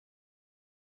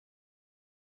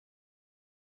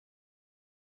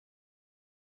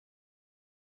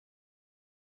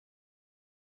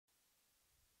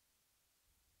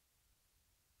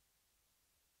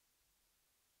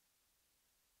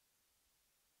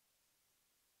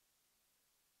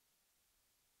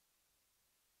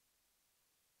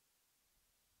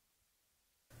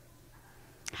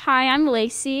Hi, I'm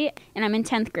Lacey, and I'm in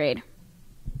 10th grade.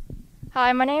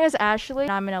 Hi, my name is Ashley,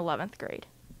 and I'm in 11th grade.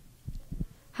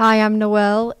 Hi, I'm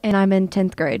Noelle, and I'm in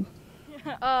 10th grade.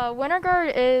 Winter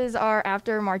Guard is our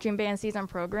after marching band season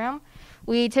program.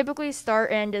 We typically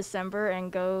start in December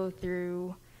and go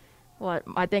through,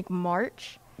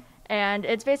 March. And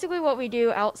it's basically what we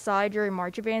do outside during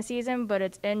marching band season, but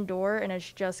it's indoor and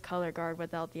it's just color guard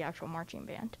without the actual marching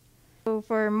band. So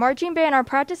for marching band, our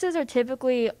practices are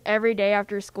typically every day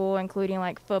after school, including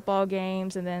like football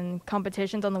games and then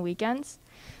competitions on the weekends.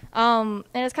 And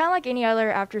it's kind of like any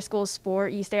other after-school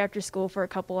sport. You stay after school for a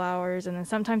couple hours, and then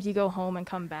sometimes you go home and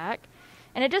come back.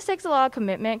 And it just takes a lot of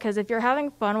commitment because if you're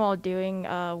having fun while doing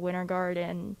Winter Guard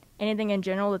and anything in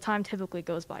general, the time typically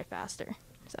goes by faster.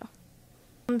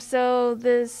 So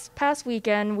this past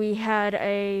weekend, we had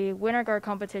a Winter Guard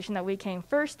competition that we came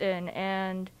first in,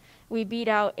 and we beat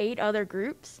out 8 other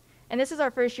groups. And this is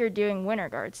our first year doing Winter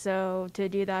Guard, so to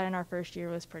do that in our first year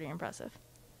was pretty impressive.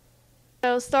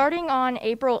 So starting on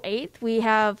April 8th, we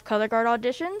have color guard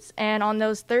auditions, and on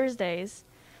those Thursdays,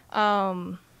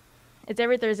 it's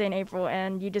every Thursday in April,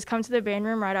 and you just come to the band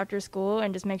room right after school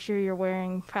and just make sure you're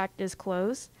wearing practice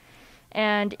clothes.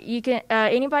 And you can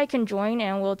anybody can join,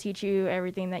 and we'll teach you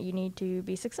everything that you need to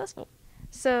be successful.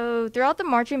 So throughout the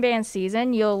marching band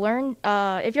season, you'll learn,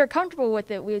 if you're comfortable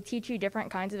with it, we'll teach you different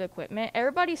kinds of equipment.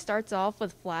 Everybody starts off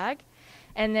with flag,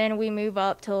 and then we move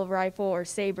up to rifle or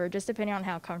saber, just depending on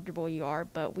how comfortable you are.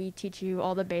 But we teach you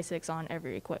all the basics on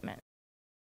every equipment.